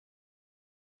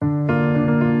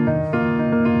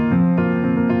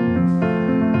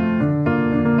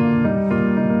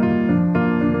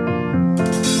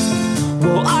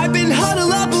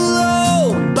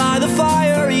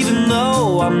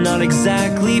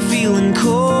feeling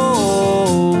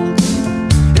cold.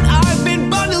 And I've been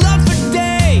bundled up for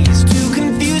days, too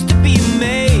confused to be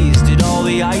amazed at all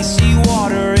the icy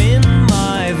water in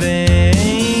my veins.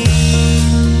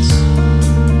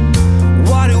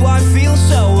 Why do I feel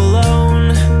so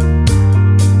alone?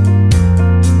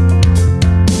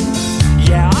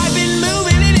 Yeah, I've been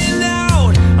moving in and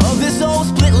out of this old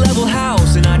split level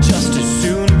house, and I just as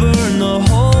soon burn the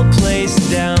whole place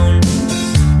down.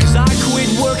 Cause I quit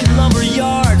working lumber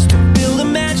yards to build a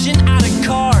mansion out of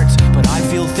cards, but I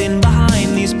feel thin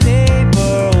behind these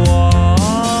paper walls.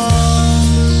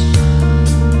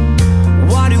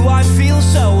 Why do I feel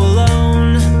so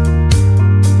alone?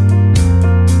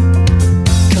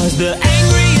 Cause the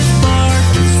angriest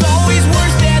spark is always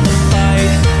worse than the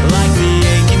fight, like the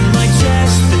ache in my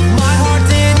chest that my heart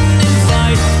didn't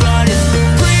invite. But it's the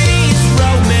prettiest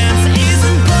romance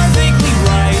isn't perfectly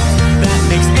right that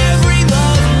makes every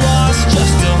love lost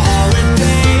just a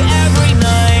holiday every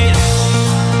night.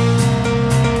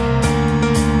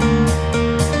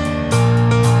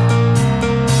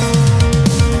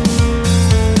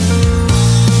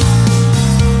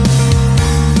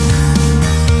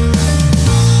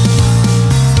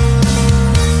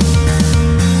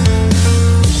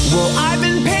 Well, I've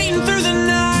been painting through the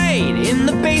night in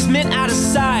the basement out of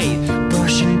sight,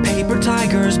 brushing paper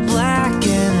tigers black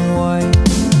and white.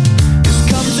 Cause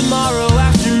come tomorrow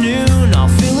afternoon, I'll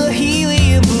fill a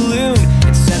helium balloon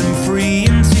and set them free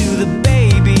into the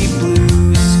baby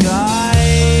blue sky,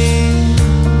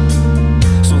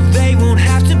 so they won't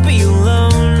have to be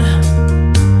alone.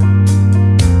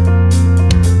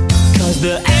 Cause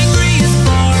the angriest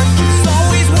spark is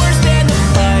always worse than the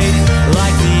fight,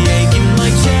 like the ache in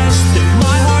my chest that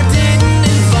my heart didn't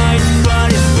invite. But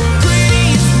if the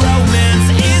prettiest romance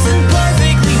isn't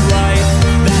perfectly right,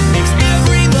 that makes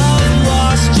every love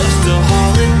lost just a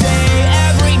holiday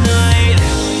every night.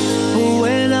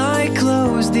 When I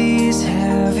close these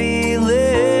heavy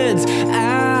lids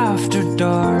after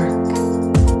dark,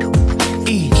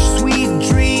 each sweet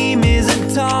dream is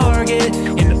a target,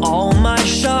 and all my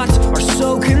shots are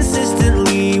so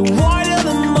consistently wide of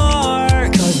the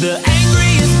mark. Cause the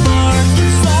angriest spark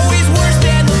is always worse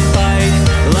than the fight,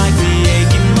 like the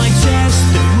ache in my chest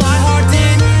that my heart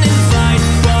didn't invite.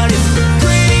 But if the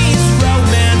prettiest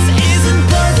romance isn't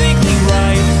perfectly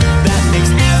right, that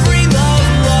makes every love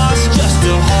lost just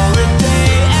a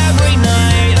holiday every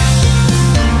night.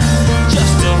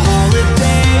 Just a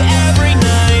holiday every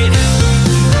night.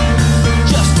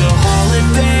 Just a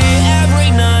holiday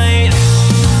every night.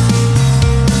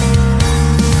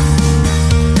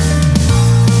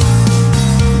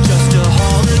 Just a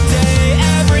holiday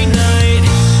every night.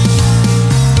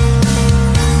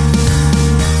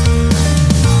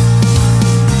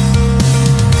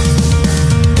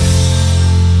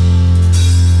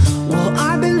 Well,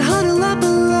 I've been huddled up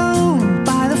alone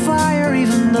by the fire,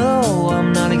 even though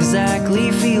I'm not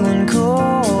exactly feeling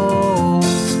cold.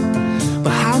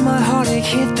 But how my heartache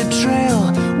hit the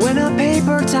trail when a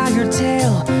paper tiger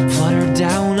tail fluttered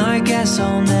down, I guess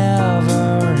I'll never